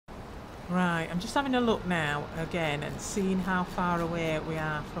Right, I'm just having a look now again and seeing how far away we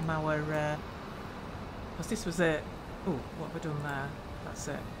are from our. Because this was a. Oh, what have we done there? That's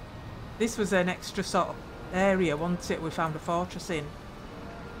it. This was an extra sort of area, wasn't it? We found a fortress in.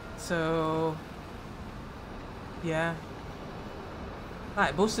 So. Yeah.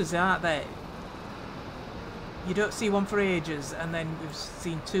 Like buses, aren't they? You don't see one for ages, and then we've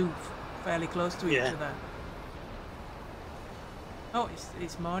seen two fairly close to each other. Oh,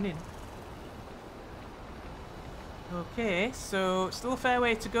 it's morning. Okay, so still a fair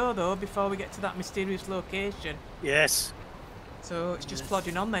way to go though before we get to that mysterious location. Yes. So it's just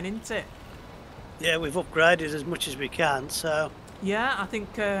plodding on then, isn't it? Yeah, we've upgraded as much as we can, so yeah, I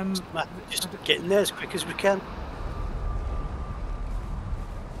think just getting there as quick as we can.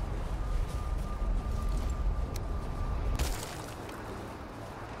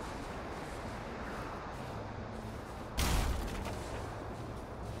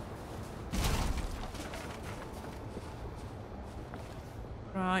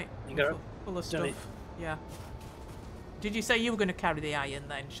 Right, You got full of stuff. Yeah. Did you say you were going to carry the iron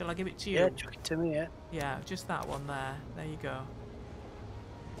then? Shall I give it to you? Yeah, chuck it to me, yeah. Yeah, just that one there. There you go.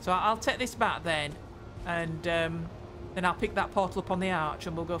 So I'll take this back then, and then I'll pick that portal up on the arch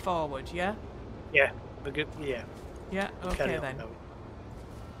and we'll go forward, yeah? Yeah, we're good, yeah. Yeah, okay then.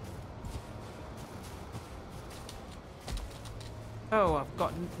 Oh, I've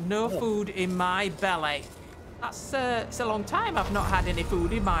got no food in my belly. That's it's a long time I've not had any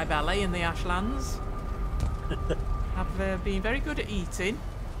food in my belly in the Ashlands. I've been very good at eating.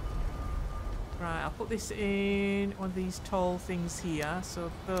 Right, I'll put this in one of these tall things here.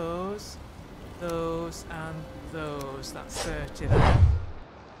 So those, and those. That's 30 there.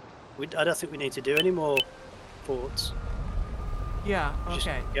 I don't think we need to do any more forts. Yeah,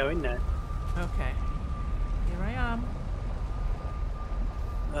 okay. Just go in there. Okay. Here I am.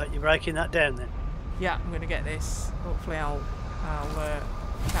 Right, you're breaking that down then? Yeah, I'm going to get this. Hopefully I'll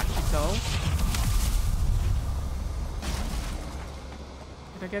catch it all.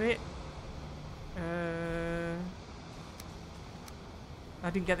 Did I get it? I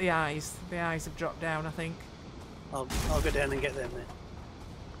didn't get the eyes. The eyes have dropped down, I think. I'll go down and get them then.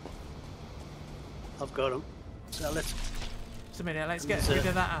 I've got them. So let's... Just a minute, let's get rid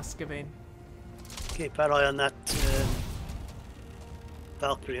of that Ascabin. Keep our eye on that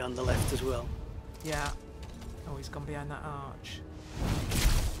Valkyrie on the left as well. Yeah. Oh, he's gone behind that arch.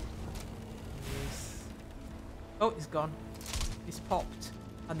 Oh, he's gone. He's popped.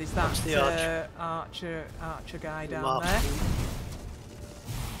 And there's that the archer guy down there.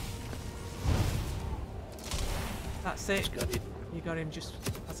 That's it. You got him just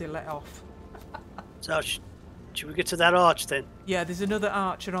as he let off. So should we get to that arch then? Yeah, there's another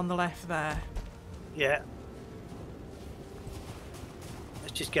archer on the left there. Yeah.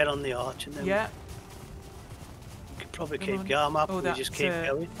 Let's just get on the arch and then we could probably keep going up and we just keep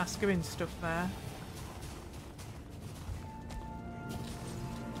going. Ascabin stuff there.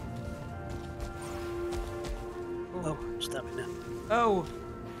 Oh, stamina. Oh!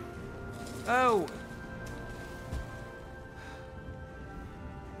 Oh!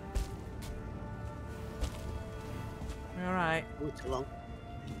 Alright. Too long.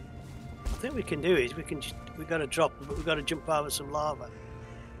 I think we can do is we got to drop, but we've got to jump over some lava.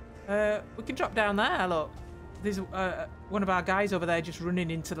 We can drop down there, look. There's one of our guys over there just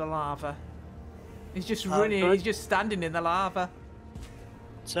running into the lava. He's just running, he's just standing in the lava.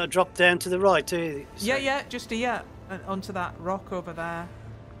 So drop down to the right, too? Yeah, just here, and onto that rock over there.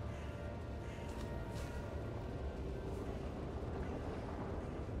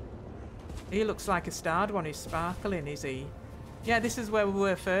 He looks like a starred one. He's sparkling, is he? Yeah, this is where we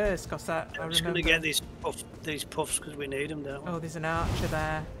were first, because I remember... I'm just going to get these puffs because we need them, don't we? Oh, there's an archer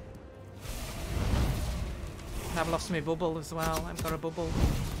there. And I've lost my bubble as well. I've got a bubble.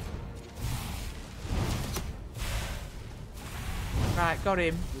 Right, got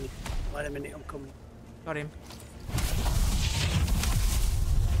him. Wait a minute, I'm coming. Got him.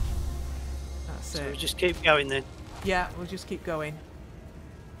 That's So it. we just keep going then. Yeah, we'll just keep going.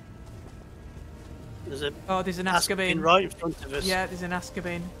 There's a there's an Ascabin right in front of us. Yeah, there's an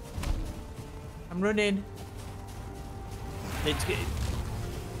Ascabin. I'm running.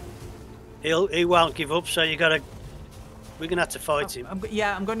 He won't give up, so we're gonna have to fight him. I'm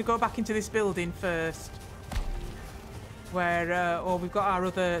going to go back into this building first. Where we've got our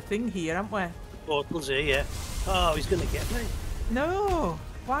other thing here, haven't we? The portal's here, yeah. Oh, he's gonna get me. No!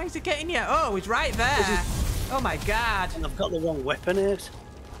 Why is he getting you? Oh, he's right there. Oh my god. And I've got the wrong weapon out.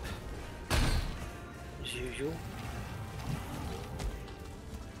 As usual.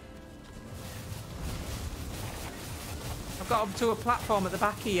 I've got up to a platform at the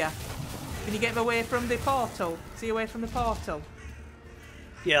back here. Can you get him away from the portal? Is he away from the portal?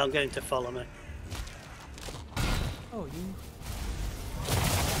 Yeah, I'm going to follow me. Oh, you.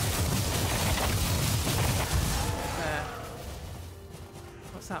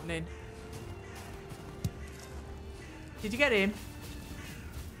 What's happening? Did you get him?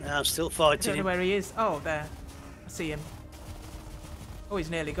 No, I'm still I fighting don't know him. where he is. Oh, there. I see him. Oh,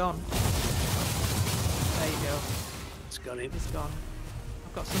 he's nearly gone. There you go. It's got him. He's gone.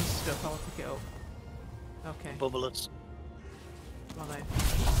 I've got some stuff. I'll pick it up. Okay. Bubblers. Come on then.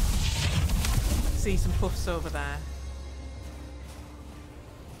 See some puffs over there.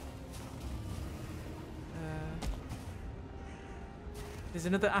 There's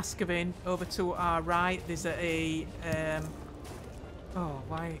another Ascavin over to our right. There's a oh,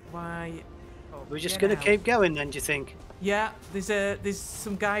 why? Oh, We're just going to keep going then, do you think? Yeah, there's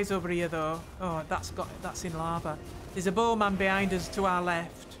some guys over here though. Oh, that's in lava. There's a bowman behind us to our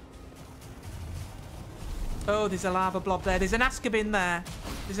left. Oh, there's a lava blob there. There's an Ascavin there.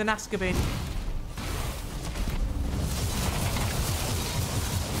 There's an Ascavin.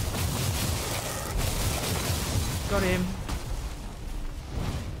 Got him.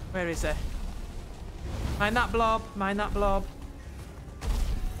 Where is he? Mind that blob. Mind that blob.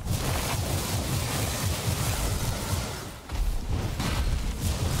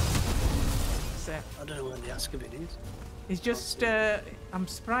 I don't know where the Ascavin is. He's just, I'm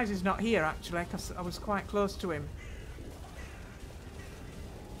surprised he's not here actually, because I was quite close to him.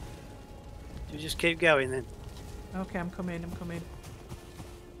 Do you just keep going then? Okay, I'm coming.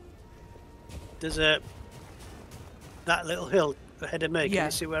 There's that little hill ahead of me. Can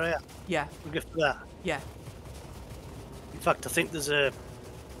you see where I am? Yeah. We'll go for that. Yeah. In fact, I think there's a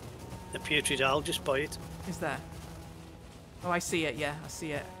putrid owl just by it. Is there? Oh, I see it. Yeah, I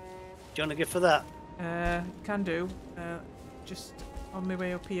see it. Do you want to go for that? Can do. Just on my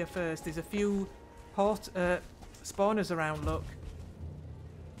way up here first. There's a few spawners around. Look.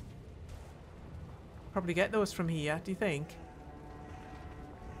 Probably get those from here. Do you think?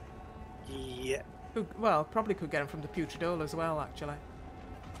 Yeah. Well, probably could get them from the putrid owl as well, actually.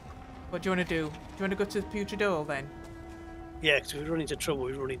 What do you want to do? Do you want to go to the putrid owl then? Yeah, because if we run into trouble,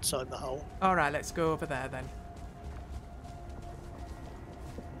 we run inside the hole. All right, let's go over there then.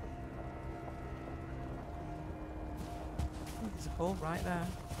 There's a hole right there.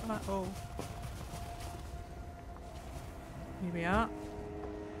 Look at that hole. Here we are.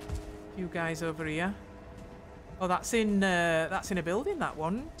 A few guys over here. Oh, that's in a building, that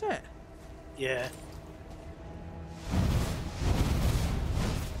one, isn't it? Yeah.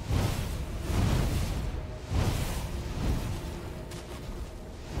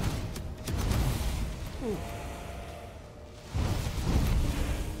 Ooh.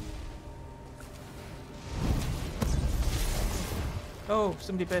 Oh,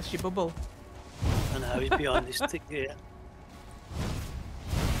 somebody burst your bubble. I know, he's behind this thing here.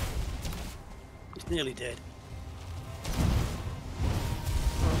 He's nearly dead.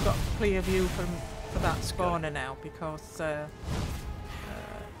 Well, I've got a clear view for that spawner now because come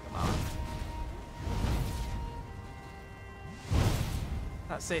on.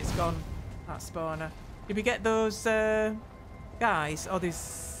 That's it, it's gone. That spawner. Did we get those guys? Oh,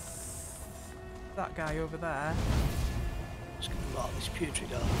 there's that guy over there. Just going to mark this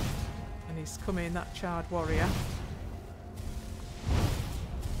putrid owl. And he's coming, that charred warrior.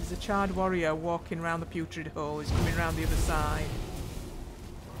 There's a charred warrior walking around the putrid hole. He's coming around the other side.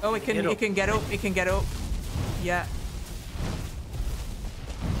 Oh, he can get up. He can get up. Yeah.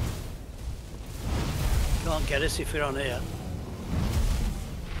 Can't get us if we're on here.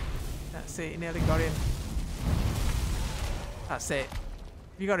 That's it. He nearly got him. That's it.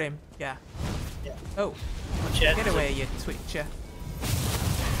 You got him? Yeah. Yeah. Oh. Get away, you twitcher.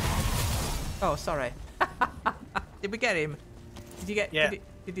 Oh, sorry. Did we get him? Did you get? Yeah.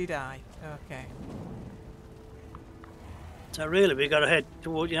 Did he die? Okay. So really, we got to head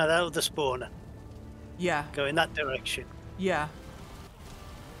toward, that other spawner. Yeah. Go in that direction. Yeah.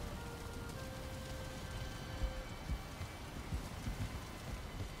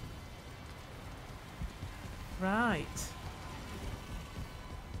 Right.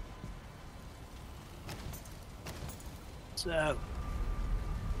 So.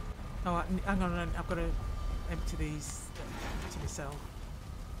 Oh, hang on. I've got to empty these to myself.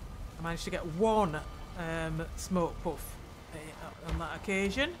 I managed to get one smoke puff on that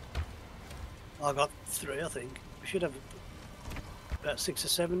occasion. I got 3, I think. We should have about 6 or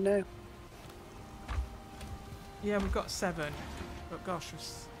 7 now. Yeah, we've got 7. But gosh,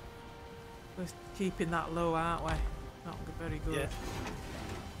 we're keeping that low, aren't we? Not very good. Yeah.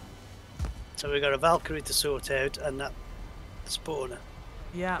 So we've got a Valkyrie to sort out and that spawner.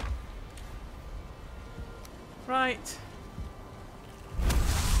 Yeah. Right.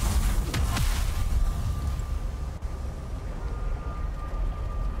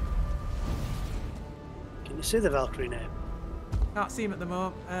 Can you see the Valkyrie now? Can't see him at the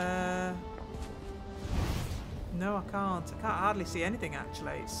moment. No, I can't. I can't hardly see anything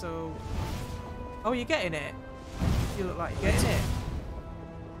actually. So, oh, you're getting it. You look like you're getting it.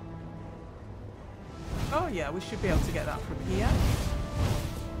 Oh yeah, we should be able to get that from here.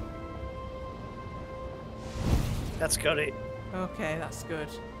 That's got it. Okay, that's good.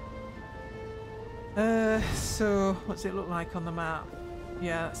 So what's it look like on the map?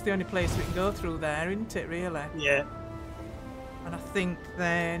 Yeah, that's the only place we can go through there, isn't it, really? Yeah. And I think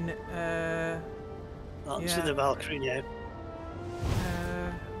then... I see the Valkyrie now.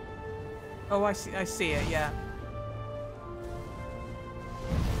 Oh, I see it, yeah.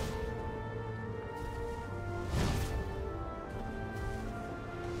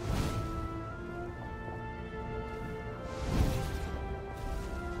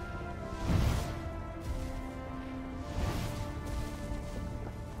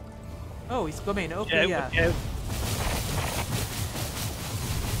 Oh, he's coming up here. Yeah.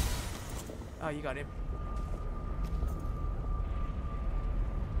 Oh, you got him.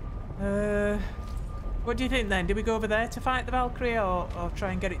 What do you think then? Do we go over there to fight the Valkyrie or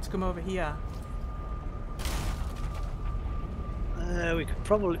try and get it to come over here? We could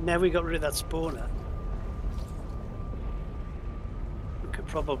probably, now we got rid of that spawner, we could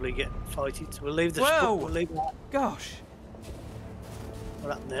probably fight it. We'll leave the Whoa! We'll leave that. Gosh!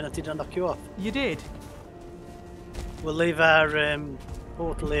 What happened then? I did knock you off. You did? We'll leave our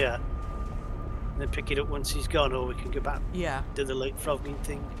portal here and then pick it up once he's gone, or we can go back. Yeah. Do the leapfrogging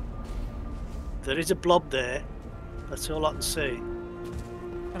thing. There is a blob there. That's all I can see.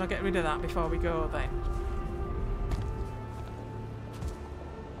 Can I get rid of that before we go then?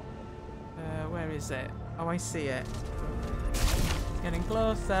 Where is it? Oh, I see it. Getting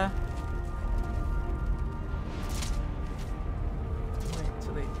closer. Wait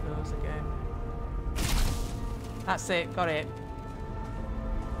till it goes again. That's it, got it.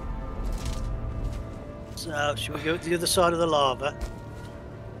 So, should we go to the other side of the lava?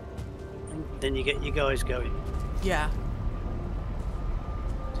 And then you get your guys going. Yeah.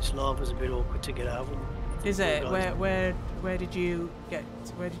 This lava's a bit awkward to get over. Is it? Where did you get?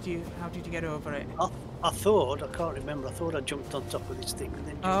 How did you get over it? I thought, I can't remember. I thought I jumped on top of this thing and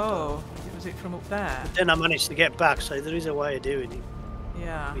then jumped Oh, was it from up there? But then I managed to get back, so there is a way of doing it.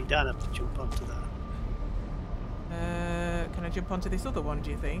 Yeah. You don't have to jump onto that. Can I jump onto this other one? Do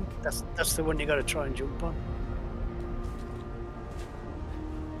you think? That's the one you got to try and jump on.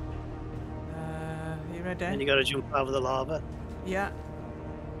 You ready? And you got to jump over the lava. Yeah.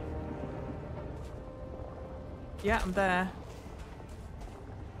 Yeah, I'm there.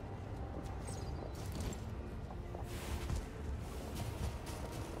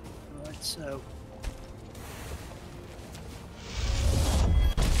 Right, so.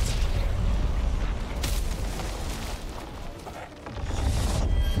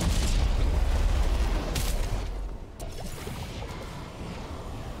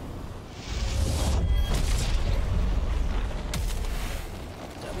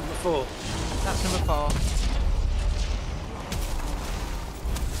 That's number 4. Are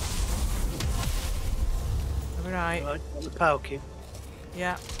we right? Right, on the poke you.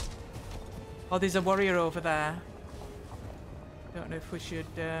 Yeah. Oh, there's a warrior over there. Don't know if we should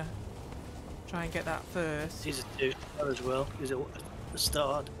try and get that first. He's a 2 as well. He's a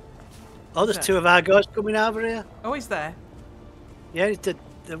start. Oh, there's 2 of our guys coming over here. Oh, he's there? Yeah, he's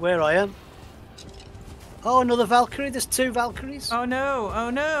where I am. Oh, another Valkyrie. There's 2 Valkyries. Oh no!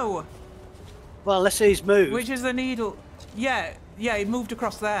 Oh no! Well, let's see he's moved. Which is the needle? Yeah, he moved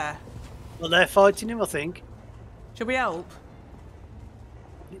across there. Well, they're fighting him, I think. Shall we help?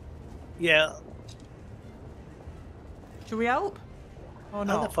 Yeah. Shall we help? Or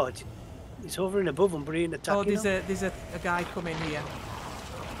No, not? they're fighting. He's hovering above them, but he ain't attacking. Oh, there's a guy coming here.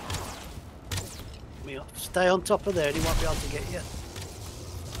 Me off. Stay on top of there, he won't be able to get you.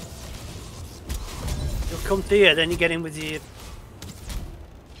 He'll come to you, then you get in with your...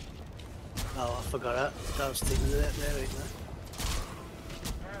 Oh, I forgot that. Those things there, ain't there?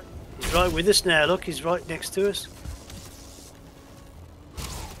 He's right with us now, look, he's right next to us.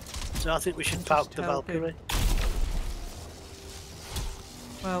 So I think we should poke the Valkyrie.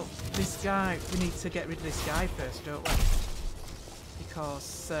 Well, this guy, we need to get rid of this guy first, don't we?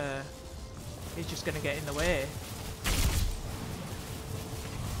 Because he's just going to get in the way.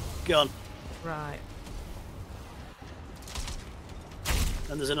 Gone. Right.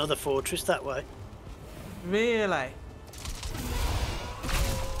 And there's another fortress that way. Really?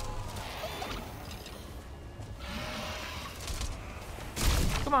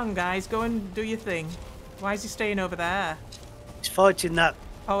 come on, guys, go and do your thing. Why is he staying over there? He's fighting that.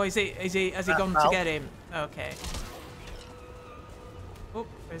 Oh, has he gone to get him? Okay. Oh,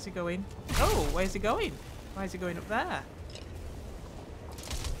 where's he going? Oh, where's he going? Why is he going up there?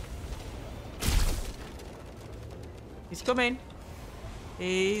 He's coming.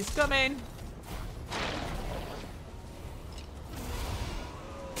 He's coming.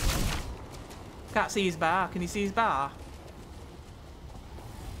 Can't see his bar. Can you see his bar?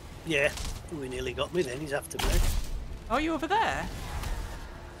 Yeah. Oh, he nearly got me then. He's after me. Oh, you over there?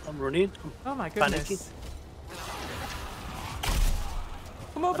 I'm running. Oh my goodness. Panicking.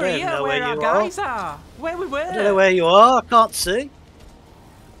 Come over here where our guys are. Where we were. I don't know where you are. I can't see.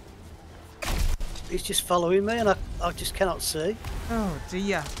 He's just following me and I just cannot see. Oh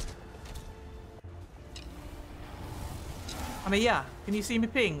dear. I'm here. Can you see me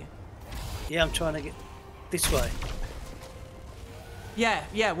ping? Yeah, I'm trying to get this way.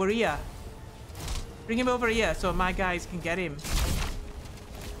 Yeah, we're here. Bring him over here so my guys can get him.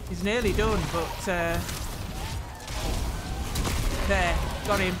 He's nearly done, but there,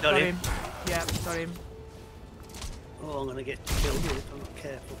 got him. Yeah, got him. Oh, I'm gonna get killed here if I'm not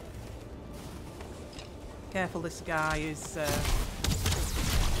careful. Careful, this guy is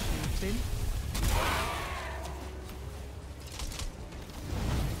shooting.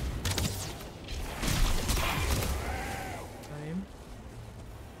 Got him.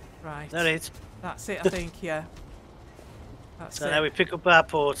 Right. That it? That's it, I think, yeah. That's so it. now we pick up our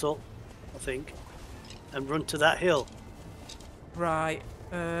portal, I think, and run to that hill. Right.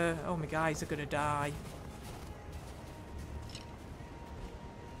 Oh, my guys are gonna die.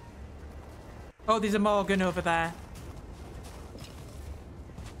 Oh, there's a Morgan over there.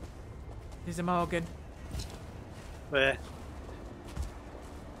 There's a Morgan. Where?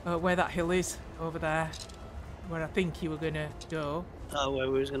 Where that hill is, over there. Where I think you were gonna go. Oh,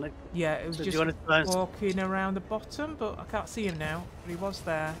 where we was gonna... Yeah, it was so just walking around the bottom, but I can't see him now. But he was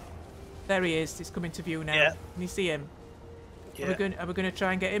there. There he is. He's coming to view now. Yeah. Can you see him? Yeah. Are we gonna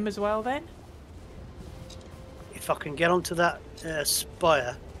try and get him as well then? If I can get onto that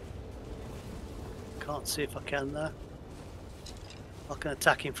spire. Can't see if I can there. I can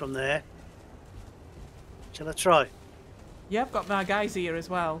attack him from there. Shall I try? Yeah, I've got my guys here as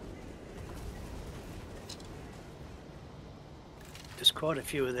well. There's quite a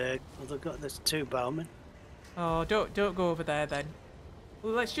few of there. Well, there's 2 bowmen. Oh, don't go over there then.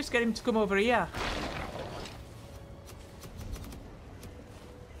 Well, let's just get him to come over here.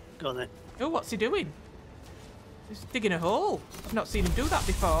 Go on then. Oh, what's he doing? He's digging a hole. I've not seen him do that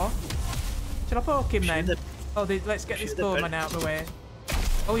before. Shall I poke him then? Oh, let's get this bowman out of the way.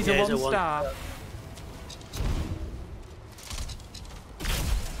 Oh, he's a 1-star.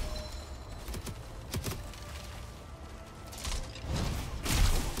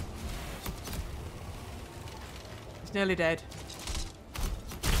 He's nearly dead.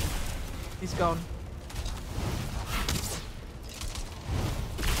 He's gone.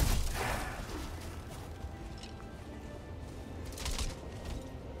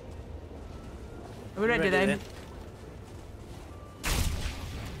 Are we ready then?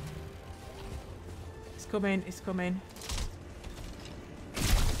 It's coming, it's coming.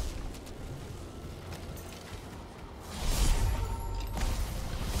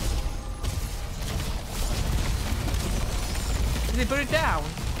 Is he put it down?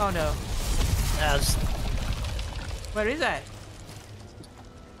 Oh no. As where is it?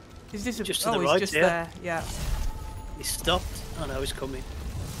 Is this just to the right? He's just there. Yeah. He stopped. Oh no, he's coming.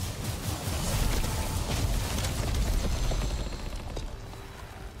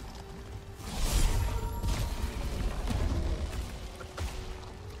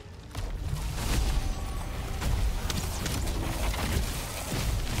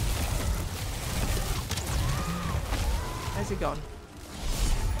 Where's he gone?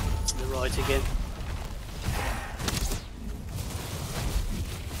 To the right again.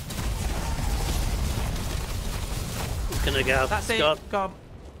 He's gonna go. That's it. Gone.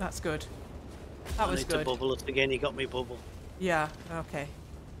 That's good. That was good. I need to bubble us again. He got me bubble. Yeah. Okay.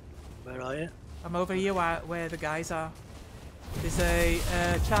 Where are you? I'm over here where the guys are. There's a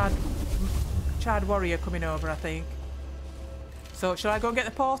Chad warrior coming over, I think. So shall I go and get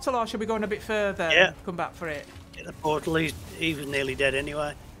the portal, or should we go in a bit further and come back for it? Get the portal. He was nearly dead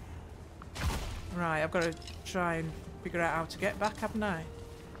anyway. Right, I've got to try and figure out how to get back, haven't I?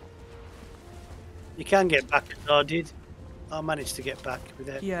 You can get back, as I did. I managed to get back with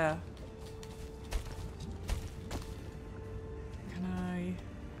it. Yeah. Can I...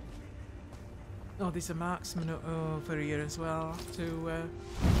 Oh, there's a marksman over here as well. I'll have to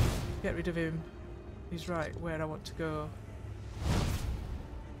get rid of him. He's right where I want to go.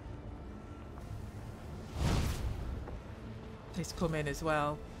 He's coming as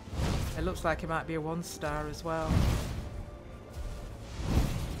well. It looks like he might be a 1-star as well.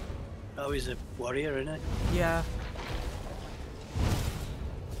 Oh, he's a warrior, isn't he? Yeah.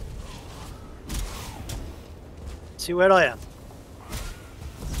 See where I am?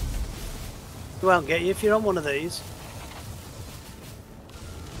 He won't get you if you're on one of these.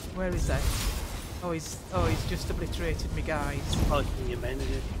 Where is he? Oh, he's just obliterated me, guys. Fighting your men,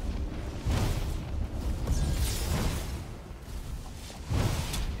 isn't it?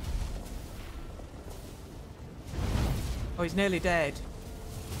 Oh, he's nearly dead.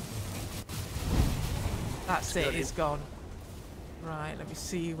 That's it, he's gone. Right, let me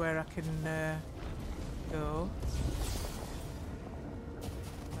see where I can go.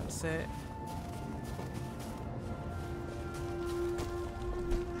 That's it.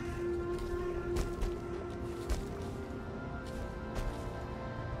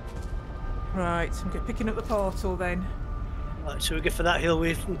 Right, I'm picking up the portal then. Right, so we go for that hill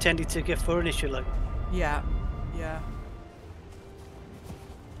we intended to get for initially. Yeah, yeah.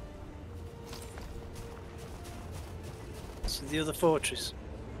 So the other fortress.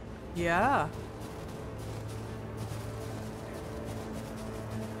 Yeah.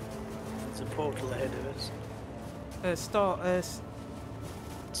 There's a portal ahead of us.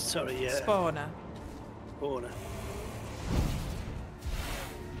 Sorry, yeah. Spawner. Spawner.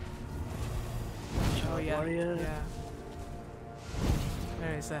 Oh yeah. Warrior. Yeah.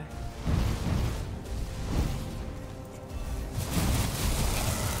 Where is he?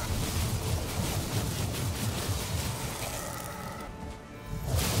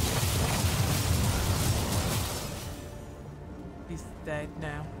 He's dead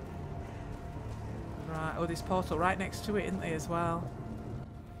now. Right. Oh, this portal right next to it, isn't there, as well?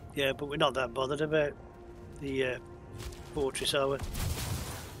 Yeah, but we're not that bothered about the fortress, are we?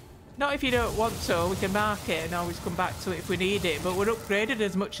 Not if you don't want to. We can mark it and always come back to it if we need it. But we're upgraded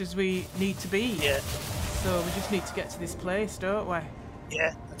as much as we need to be. Yeah. So we just need to get to this place, don't we?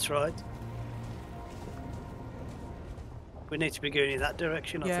 Yeah, that's right. We need to be going in that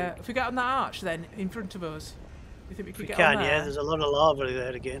direction, I think. If we get on that arch then, in front of us. You think we could We get can, on there? yeah. There's a lot of lava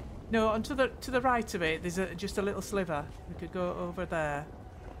there again. No, on to the right of it, there's just a little sliver. We could go over there.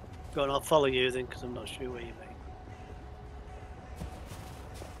 Go on, I'll follow you then, because I'm not sure where you mean.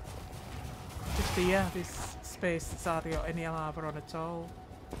 Just here, this space that's hardly got any lava on at all.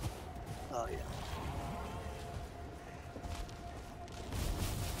 Oh, yeah.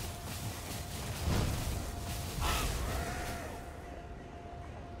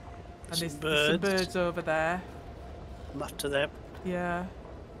 And there's some birds over there. I'm after them. Yeah.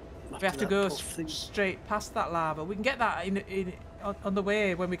 We have to go straight past that lava. We can get that on the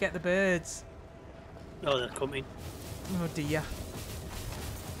way when we get the birds. Oh, they're coming. Oh dear.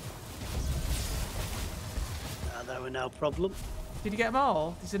 That were no problem. Did you get them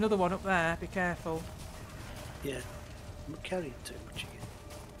all? There's another one up there. Be careful. Yeah. I'm not carrying too much again.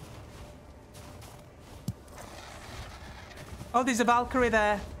 Oh, there's a Valkyrie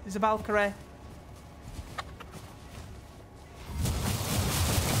there. There's a Valkyrie.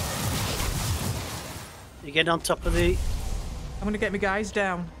 You get on top of the... I'm going to get my guys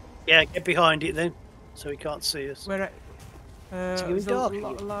down. Yeah, get behind it then, so he can't see us. Where? There's a lot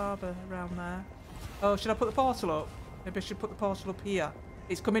of lava around there. Oh, should I put the portal up? Maybe I should put the portal up here.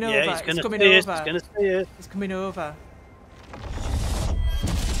 It's coming over. Yeah, It's coming over. It's going to see us. It's coming over.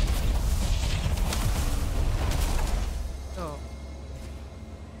 Oh.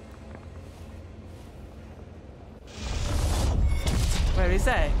 Where is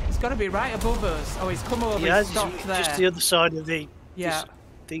he? He's got to be right above us. Oh, he's come over. Yeah, he's stopped there. Just the other side of the this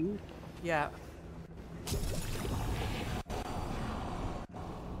thing. Yeah.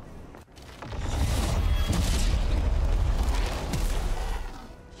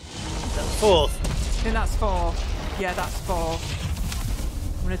 That's fourth. I think that's 4. Yeah, that's 4.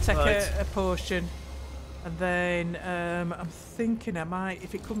 I'm going to take a potion. And then I'm thinking I might,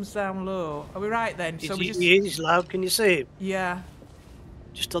 if it comes down low. Are we right then? So he's loud, can you see him? Yeah.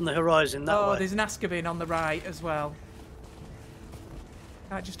 Just on the horizon that way. Oh, there's an Ascavin on the right as well.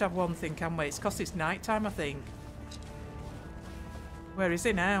 Can't just have one thing, can we? It's 'cause it's night time, I think. Where is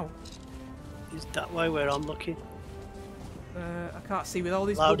he now? He's that way where I'm looking. I can't see with all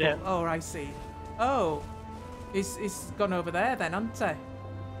these Loud bubbles. Oh, I see. Oh, he's gone over there then, hasn't he?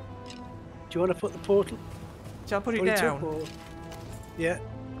 Do you want to put the portal? Shall I put it down? Yeah.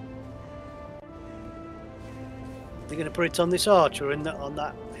 They're going to put it on this arch or on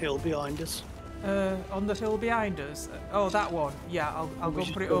that hill behind us? On the hill behind us? Oh, that one. Yeah, I'll go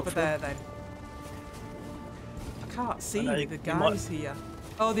and put it over there then. I can't see the guys here.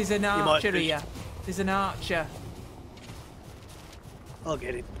 Oh, there's an archer here. There's an archer. I'll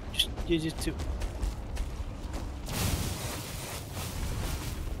get him. You just two.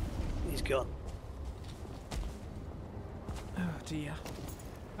 He's gone. Oh dear.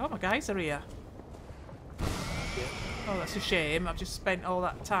 Oh, my guys are here. Yeah. Oh, that's a shame. I've just spent all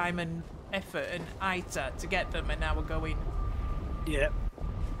that time and effort and ITA to get them, and now we're going. Yeah.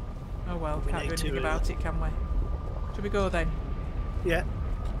 Oh well, can't do anything about it, can we? Should we go then? Yeah.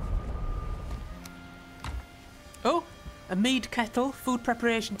 Oh, a mead kettle, food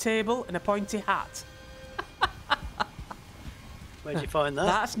preparation table, and a pointy hat. Where'd you find that?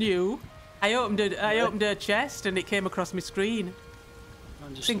 That's new. I opened a chest and it came across my screen.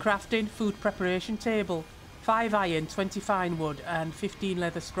 It's in crafting, food preparation table. 5 iron, 20 fine wood, and 15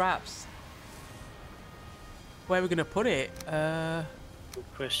 leather scraps. Where are we going to put it? Good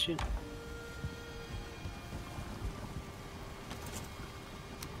question.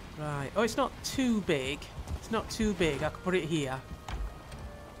 Right. Oh, it's not too big. It's not too big. I could put it here.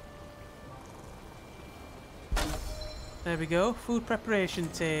 There we go. Food preparation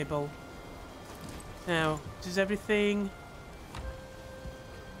table. Now, does everything...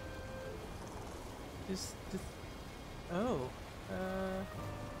 Oh.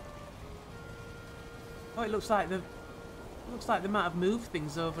 Oh, it looks like they might have moved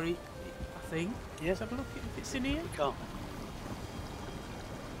things over. I think. Yeah. Let's have a look if it's in here. You can't.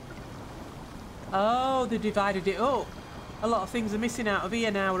 Oh, they divided it up. A lot of things are missing out of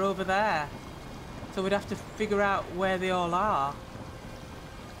here now. Are over there. So we'd have to figure out where they all are.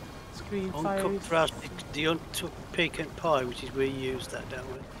 Screen fire. Uncooked the uncooked pecan pie, which is where you use that, don't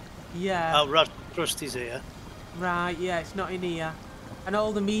we? Yeah. Oh, Rusty's here. Right, yeah, it's not in here. And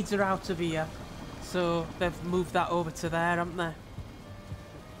all the meads are out of here. So they've moved that over to there, haven't they?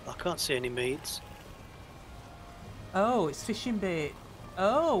 I can't see any meats. Oh, it's fishing bait.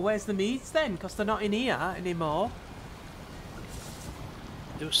 Oh, where's the meads then? Because they're not in here anymore.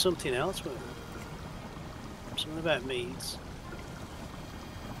 There was something else, wasn't there? Something about meads.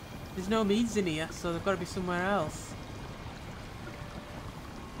 There's no meads in here, so they've got to be somewhere else.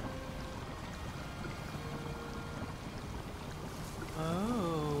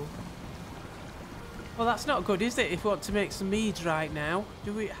 Oh. Well, that's not good, is it? If we want to make some meads right now,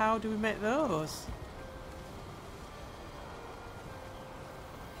 how do we make those?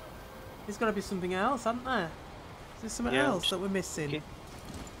 There's got to be something else, hasn't there? Is there something else that we're missing?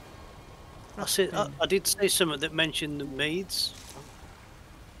 Okay. I did say something that mentioned the meads.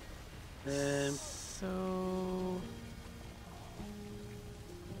 So...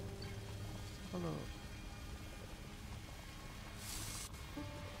 Hello.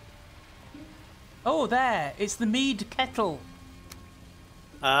 Oh, there! It's the mead kettle.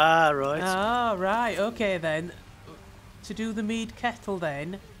 Ah, right. Ah, right. Okay, then. To do the mead kettle,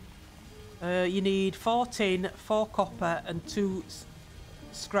 then, you need 4 tin, 4 copper, and 2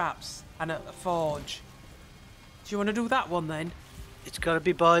 scraps, and a forge. Do you want to do that one then? It's got to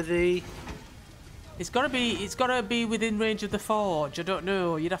be by the... It's got to be within range of the forge. I don't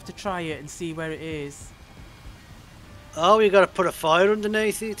know. You'd have to try it and see where it is. Oh, you got to put a fire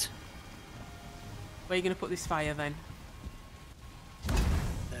underneath it. Where are you going to put this fire then?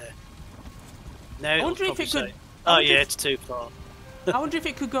 There. Now I wonder if it could... Oh yeah, it's too far. I wonder if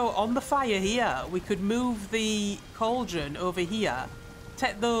it could go on the fire here. We could move the cauldron over here,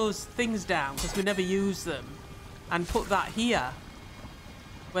 take those things down because we never use them, and put that here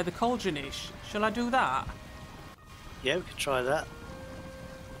where the cauldron is. Shall I do that? Yeah, we could try that.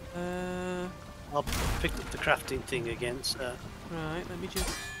 Uh, I'll pick up the crafting thing again. So. Right, let me just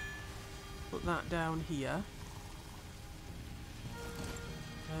put that down here.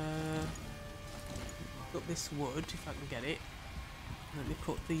 Put this wood if I can get it. Let me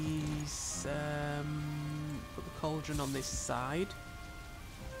put these. Put the cauldron on this side.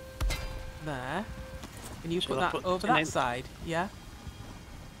 There. Can you put that over that side? Yeah.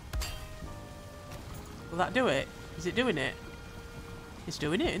 Will that do it? Is it doing it? It's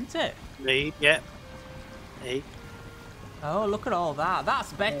doing it, isn't it? Me, yeah. Me. Oh, look at all that.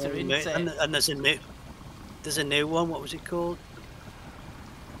 That's better, isn't it? And there's a new one. What was it called?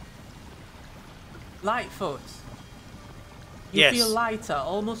 Lightfoot. You feel lighter,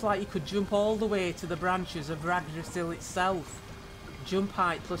 almost like you could jump all the way to the branches of Radrasil itself. Jump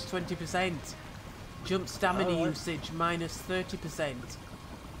height plus 20%. Jump stamina usage minus 30%.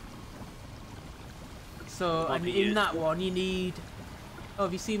 So, and in that one you need... Oh,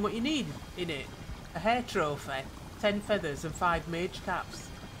 have you seen what you need in it? A hair trophy, 10 feathers and 5 mage caps.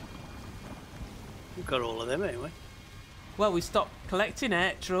 We've got all of them anyway. Well, we stopped collecting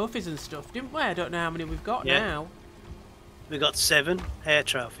trophies and stuff, didn't we? I don't know how many we've got now. We got 7 hair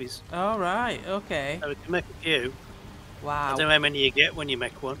trophies. All right, okay. So we can make a few. Wow. I don't know how many you get when you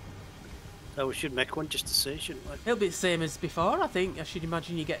make one. So we should make one just to see, shouldn't we? It'll be the same as before, I think. I should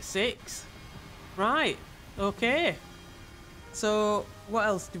imagine you get 6. Right. Okay. So, what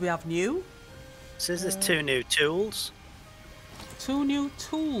else do we have new? It says there's 2 new tools. 2 new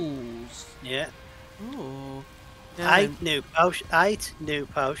tools? Yeah. Oh. 8 new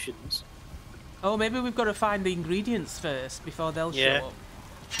potions. Oh, maybe we've got to find the ingredients first before they'll show up.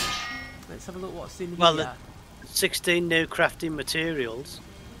 Let's have a look what's in here. Well, 16 new crafting materials.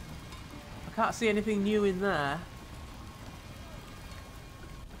 I can't see anything new in there.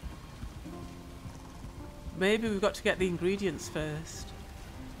 Maybe we've got to get the ingredients first.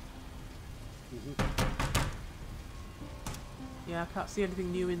 Yeah, I can't see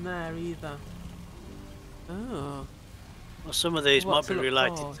anything new in there either. Oh. Well, some of these might be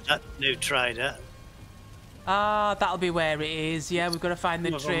related to that new trader. Ah, that'll be where it is. Yeah, we've got to find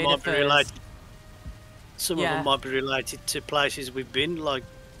the trader first. Some of them might be related to places we've been, like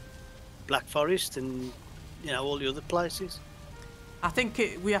Black Forest and, you know, all the other places. I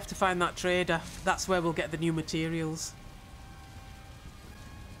think we have to find that trader. That's where we'll get the new materials.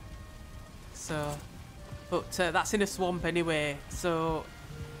 So, but that's in a swamp anyway. So,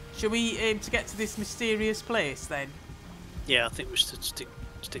 shall we aim to get to this mysterious place then? Yeah, I think we should stick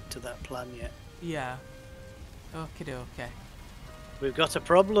to that plan. Yeah. Okay. We've got a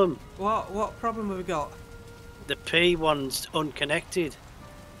problem. What problem have we got? The P one's unconnected.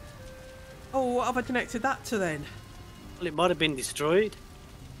 Oh, what have I connected that to then? Well, it might have been destroyed.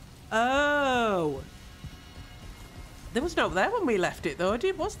 Oh. There was no there when we left it though,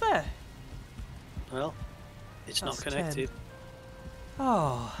 was there? Well, it's not connected. 10.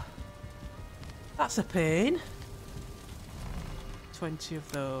 Oh. That's a pain. 20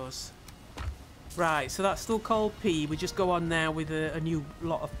 of those. Right, so that's still called P. We just go on now with a new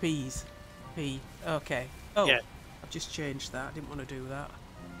lot of P's. P. Okay. Oh, yeah. I've just changed that. I didn't want to do that.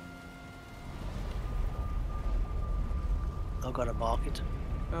 I've got to mark it.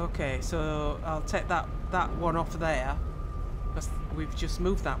 Okay, so I'll take that one off there. Because we've just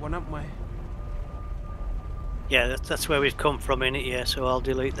moved that one, haven't we? Yeah, that's where we've come from in it, yeah, so I'll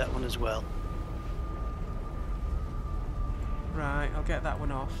delete that one as well. Right, I'll get that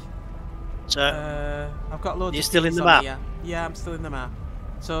one off. So, I've got loads of still in the map? Here. Yeah, I'm still in the map.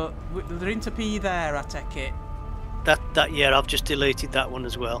 So, they're into P there, I take it. Yeah, I've just deleted that one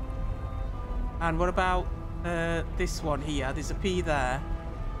as well. And what about this one here? There's a P there.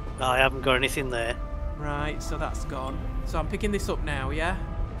 I haven't got anything there. Right, so that's gone. So I'm picking this up now, yeah?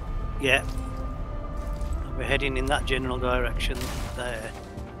 Yeah. We're heading in that general direction there.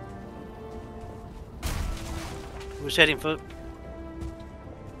 We're heading for...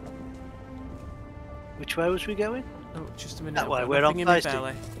 Which way was we going? Oh, just a minute. That way, we're on facing.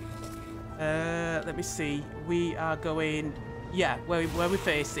 Let me see. We are going... Yeah, where we're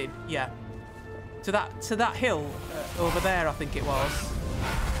facing. Yeah. To that hill over there, I think it was.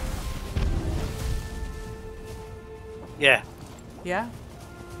 Yeah. Yeah?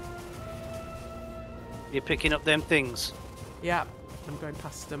 You're picking up them things? Yeah, I'm going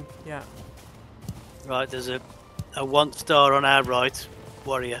past them, yeah. Right, there's a want star on our right,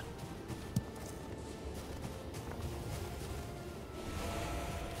 warrior.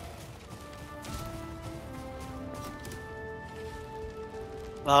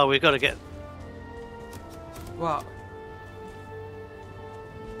 Oh, we've got to get... What?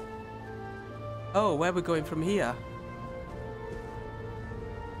 Oh, where we're going from here?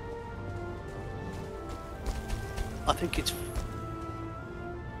 I think it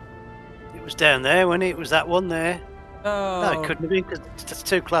was down there, wasn't it? It was that one there. Oh. No, it couldn't have been because that's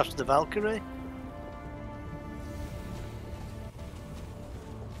too close to the Valkyrie.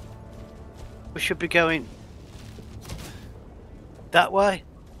 We should be going that way.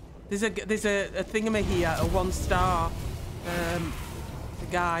 There's a thingama here, a 1-star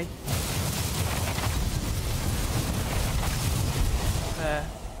guy.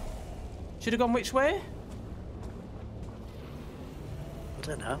 Should have gone which way? I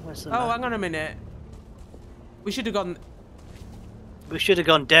don't know. Where's the map? Hang on a minute. We should have gone... We should have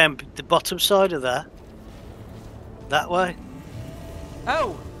gone down the bottom side of that. That way.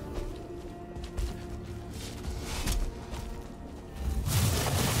 Oh!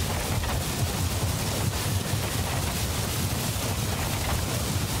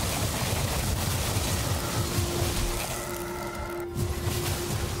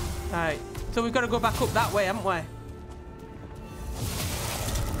 Right. So we've got to go back up that way, haven't we?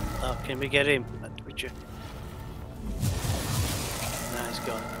 Oh, can we get him? Richard. No, he's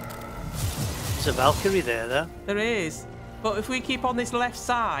gone. There's a Valkyrie there, though. There is. But if we keep on this left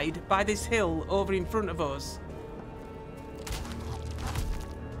side, by this hill over in front of us,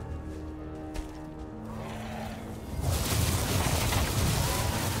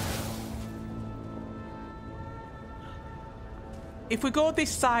 if we go this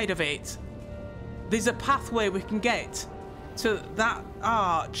side of it, there's a pathway we can get to that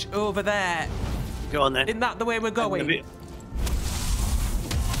arch over there. Go on then. Isn't that the way we're going?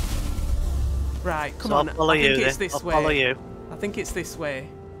 Right, come on. I'll follow I think you it's then. this I'll way. follow you. I think it's this way.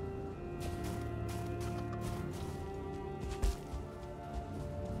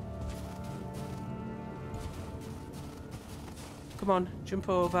 Come on, jump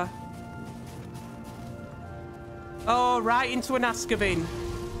over. Oh, right into an Ascavin.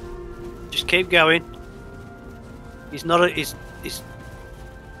 Just keep going. He's not a... He's...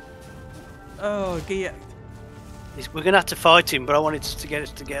 Oh, gear. We're going to have to fight him, but I wanted to get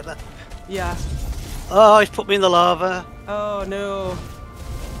us together. Yeah. Oh, he's put me in the lava. Oh, no.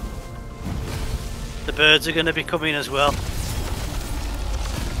 The birds are going to be coming as well.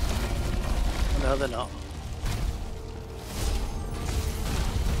 No, they're not.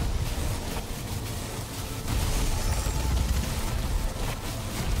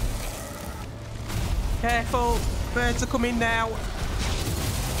 Careful. Birds are coming now.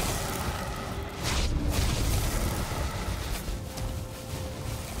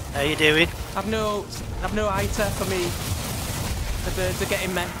 How you doing? I've no iter for me. The birds are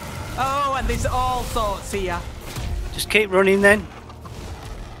getting me. Oh, and there's all sorts here. Just keep running then.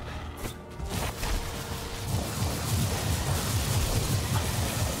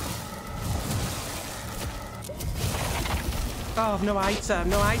 Oh, no iter,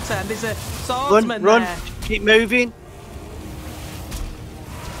 no iter. And there's a swordsman run, there. Keep moving.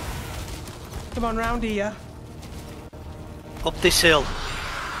 Come on round here. Up this hill.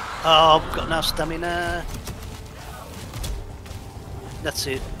 Oh, I've got no stamina. That's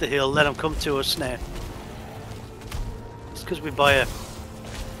it, the hill. Let them come to us now. It's because we buy a...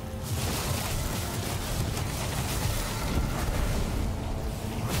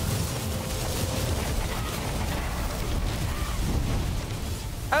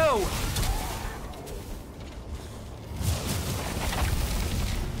 Oh!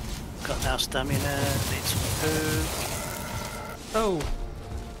 Got no stamina. Need some food. Oh.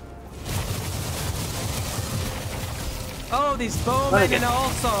 Oh, there's bowmen and all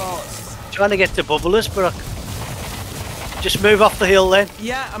sorts. Trying to get to bubble us, but just move off the hill then.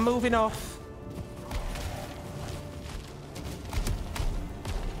 Yeah, I'm moving off.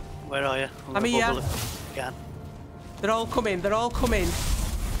 Where are you? I'm here. Again. They're all coming, they're all coming.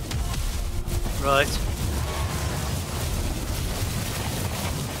 Right.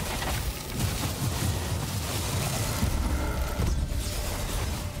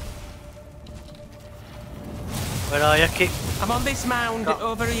 Where are you? I'm on this mound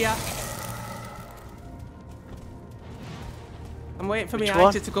over here. I'm waiting for my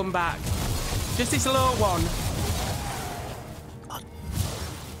iter to come back. Just this low one.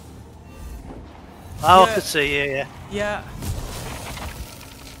 Oh, I can see you, yeah. Yeah.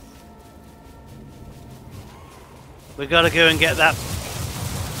 We gotta go and get that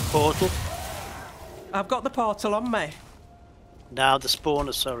portal. I've got the portal on me. Now the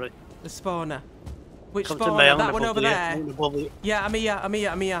spawner, sorry. The spawner. Which Come spawner? to me, I'm that gonna one over there? Yeah, I'm here, I'm here,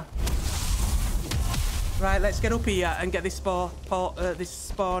 I'm here. Right, let's get up here and get this this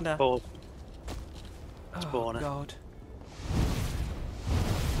spawner. Spawner. Oh, God.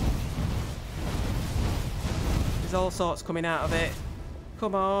 There's all sorts coming out of it.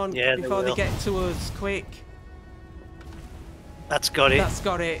 Come on, before they get to us, quick. That's got it. That's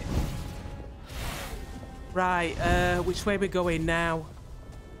got it. Right, which way are we going now?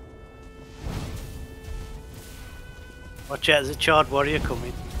 Watch out, there's a charred warrior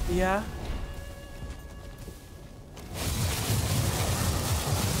coming. Yeah.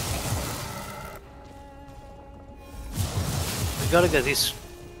 We gotta go this.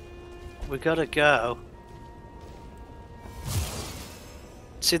 We gotta go.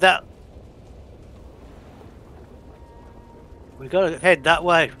 See that? We gotta head that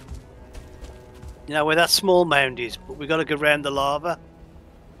way. You know where that small mound is, but we gotta go round the lava.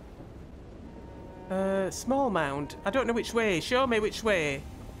 Small mound. I don't know which way. Show me which way.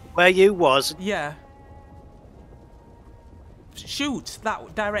 Where you was. Yeah. Shoot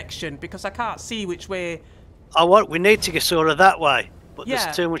that direction because I can't see which way. We need to go sort of that way, but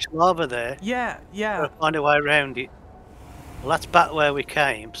there's too much lava there. Yeah, yeah. Gotta find a way around it. Well, that's back where we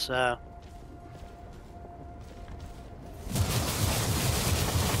came, so.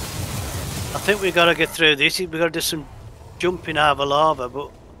 I think we gotta get through this. We gotta do some jumping over lava,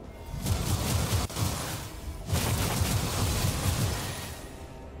 but.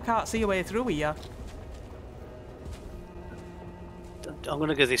 Can't see a way through here. I'm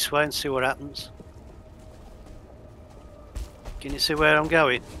gonna go this way and see what happens. Can you see where I'm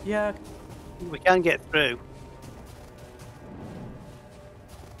going? Yeah. We can get through.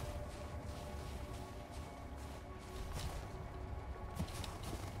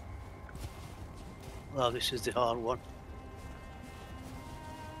 Oh, this is the hard one.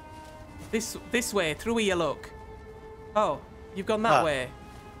 This way, through here, look. Oh, you've gone that way.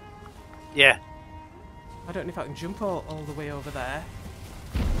 Yeah. I don't know if I can jump all the way over there.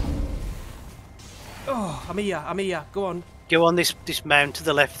 Oh, I'm here. Go on. Go on this mound to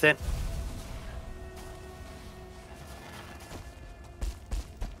the left then.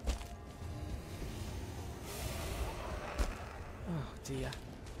 Oh dear.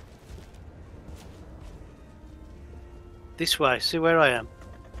 This way, see where I am?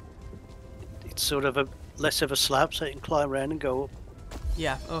 It's sort of less of a slab, so you can climb around and go up.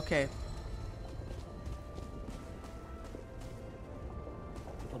 Yeah, okay.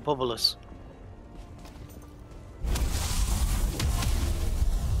 Or bubble us.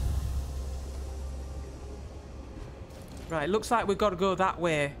 Right, looks like we've got to go that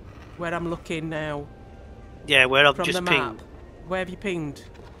way, where I'm looking now. Yeah, where I've from just the map. pinged. Where have you pinged?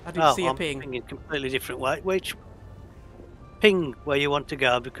 I didn't see a ping. I'm pinging completely different way. Which ping where you want to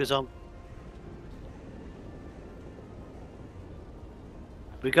go, because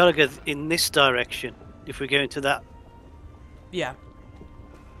we got to go in this direction if we go into that. Yeah.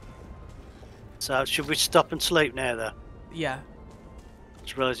 So should we stop and sleep now though? Yeah.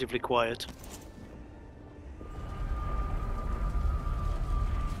 It's relatively quiet.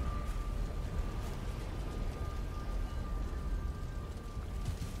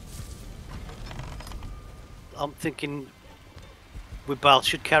 I'm thinking we both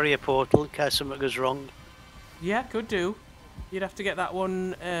should carry a portal in case something goes wrong. Yeah, could do. You'd have to get that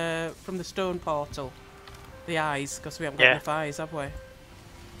one from the stone portal. The eyes, because we haven't got enough eyes, have we?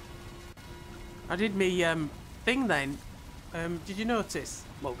 I did me thing then. Did you notice?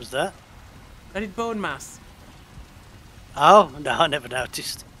 What was that? I did bone mass. Oh, no, I never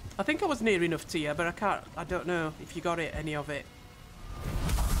noticed. I think I was near enough to you, but I don't know if you got it, any of it.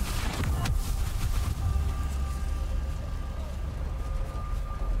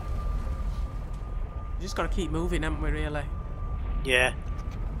 You just got to keep moving, haven't we, really? Yeah.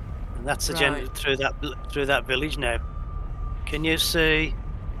 And that's the journey through that village now. Can you see?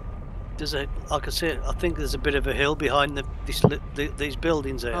 There's I think there's a bit of a hill behind these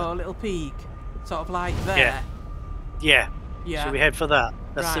buildings there. Oh, a little peak, sort of like there. Yeah. Yeah. Yeah. So we head for that.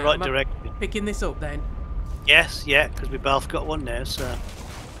 That's the right direction. Picking this up then. Yes. Yeah. Because we both got one now. So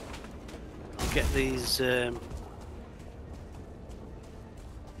I'll get these. They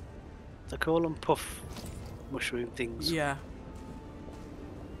call them puff mushroom things. Yeah.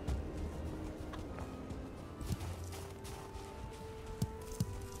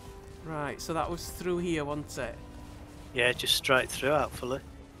 Right, so that was through here, wasn't it? Yeah, just straight through, hopefully.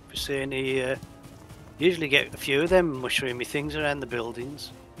 If you see any, usually get a few of them mushroomy things around the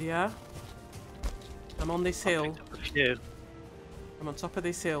buildings. Yeah. I'm on this hill. A few. I'm on top of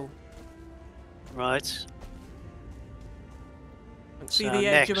this hill. Right. I can see the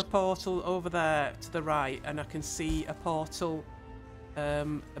edge of a portal over there to the right, and I can see a portal a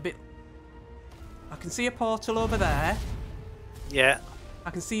bit... I can see a portal over there. Yeah. I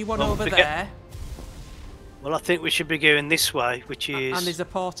can see one over there. Well, I think we should be going this way, which is... And there's a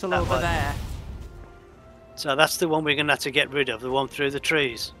portal over there. So that's the one we're going to have to get rid of, the one through the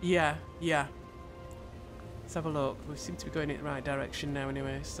trees. Yeah, yeah. Let's have a look. We seem to be going in the right direction now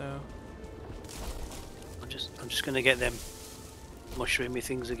anyway, so... I'm just going to get them mushroomy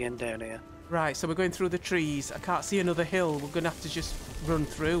things again down here. Right, so we're going through the trees. I can't see another hill. We're going to have to just run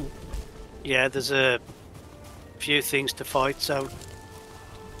through. Yeah, there's a few things to fight, so...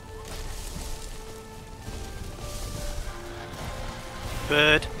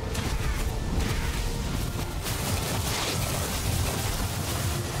 Bird.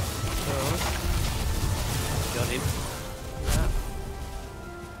 Got him. Yeah.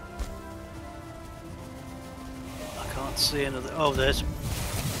 I can't see another. Oh, there's.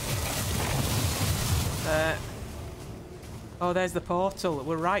 Oh, there's the portal.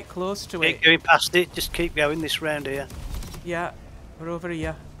 We're right close to it. Going past it. Just keep going this round here. Yeah, we're over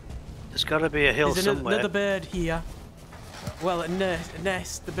here. There's got to be a hill There's somewhere. Another bird here. Well, a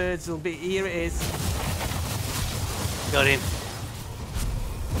nest. The birds will be. Here it is. Got him.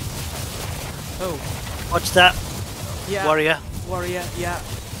 Oh. What's that? Yeah. Warrior. Warrior. Yeah.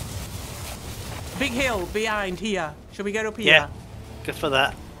 Big hill behind here. Shall we get up here? Yeah. Good for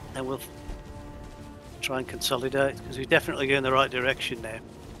that. And we'll try and consolidate because we're definitely going the right direction now.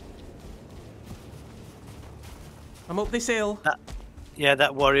 I'm up this hill.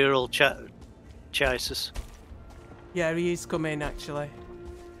 That warrior will chase us. Yeah, he is coming actually.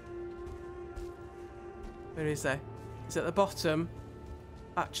 Where is he? He's at the bottom.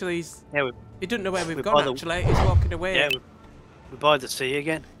 Actually, he doesn't know where we've gone actually. He's walking away. Yeah, we're by the sea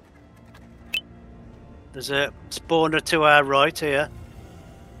again. There's a spawner to our right here.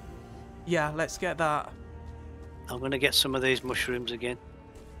 Yeah, let's get that. I'm going to get some of these mushrooms again.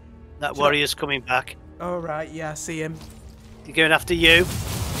 That warrior's coming back. All right, yeah, I see him. He's going after you.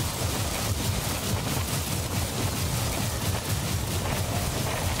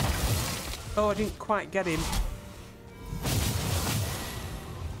 Oh, I didn't quite get him.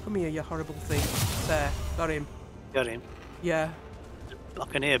 Come here, you horrible thing. There, got him. Got him. Yeah. I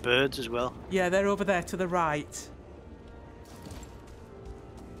can hear birds as well. Yeah, they're over there to the right.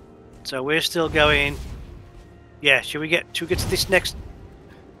 So we're still going. Yeah, should we get to this next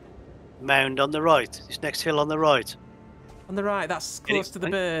mound on the right? This next hill on the right? On the right, that's close to the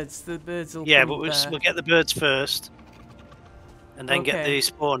birds. The birds will Yeah, come but there. we'll get the birds first. And then get the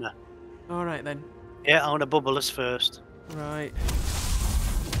spawner. Alright then. Yeah, I want to bubble us first. Right.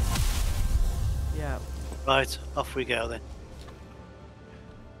 Yeah. Right, off we go then.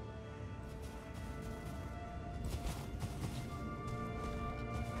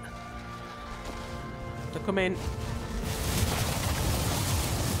 They're coming.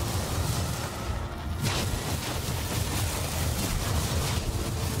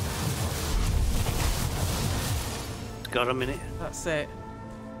 Got a minute. That's it.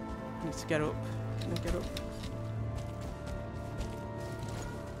 Need to get up. Can I get up?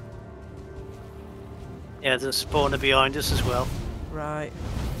 Yeah, there's a spawner behind us as well. Right.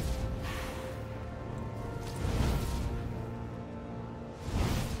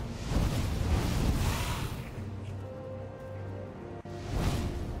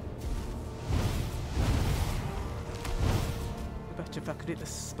 Better if I could hit the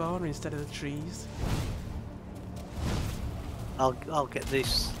spawner instead of the trees. I'll get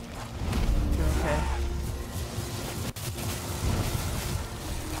this. Okay.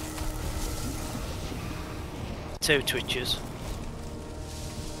 Two twitches.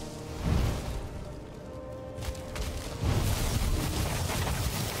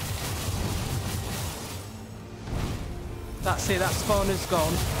 That's it, that spawner's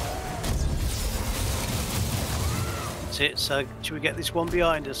gone. That's it. So should we get this one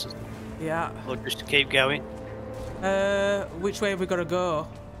behind us? Yeah. Or just keep going? Which way have we got to go?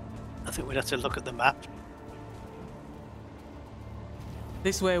 I think we'd have to look at the map.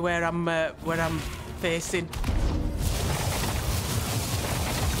 This way where I'm facing.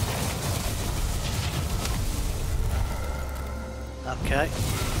 Okay.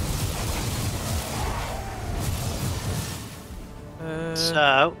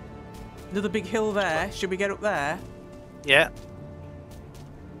 So Another big hill there. Should we get up there? yeah.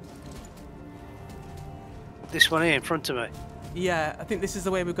 This one here in front of me. Yeah, I think this is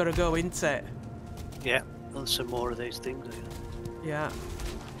the way we've got to go, isn't it? Yeah. And some more of these things. Yeah.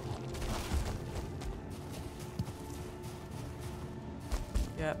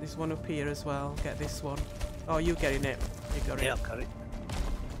 Yeah, there's one up here as well. Get this one. Oh, you're getting it. You got it. Yeah, I've got it.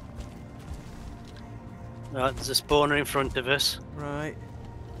 Right, there's a spawner in front of us. Right.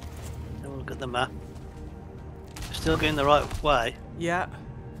 Have a look at the map. We're still going the right way. Yeah.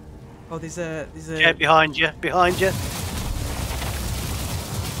 Oh, there's a. Yeah, behind you, behind you.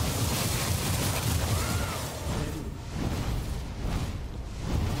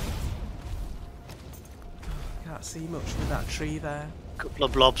 Can't see much with that tree there. A couple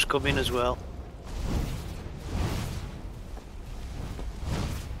of blobs coming as well.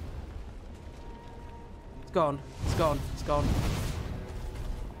 It's gone. It's gone. It's gone.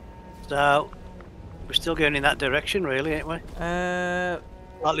 So we're still going in that direction, really, ain't we?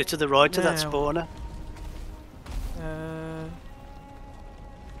 Slightly to the right of that spawner.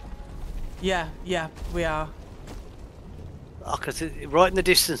 Yeah, we are. I can see, right in the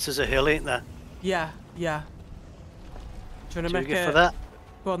distance there's a hill, ain't there? Yeah. Do you want to Should we make go for that?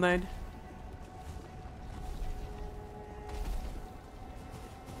 Go on then.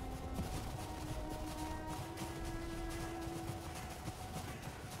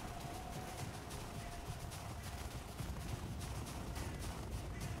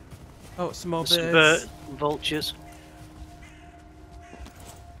 Oh, some more birds. Some vultures.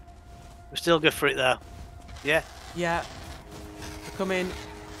 We still go for it though. Yeah. Yeah. Come in.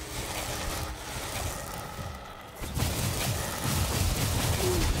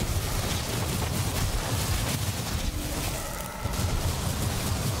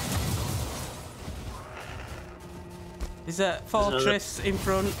 There's a fortress in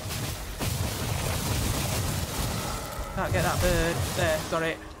front. Can't get that bird. There, got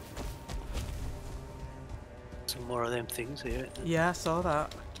it. Some more of them things here. Yeah, I saw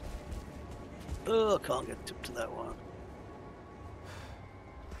that. Oh, I can't get up to that one.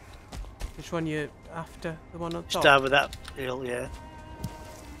 Which one you after? The one on top? Just over that hill, yeah.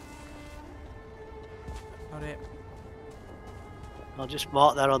 Got it. I'll just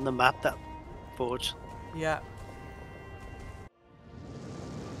mark that on the map, that forge. Yeah.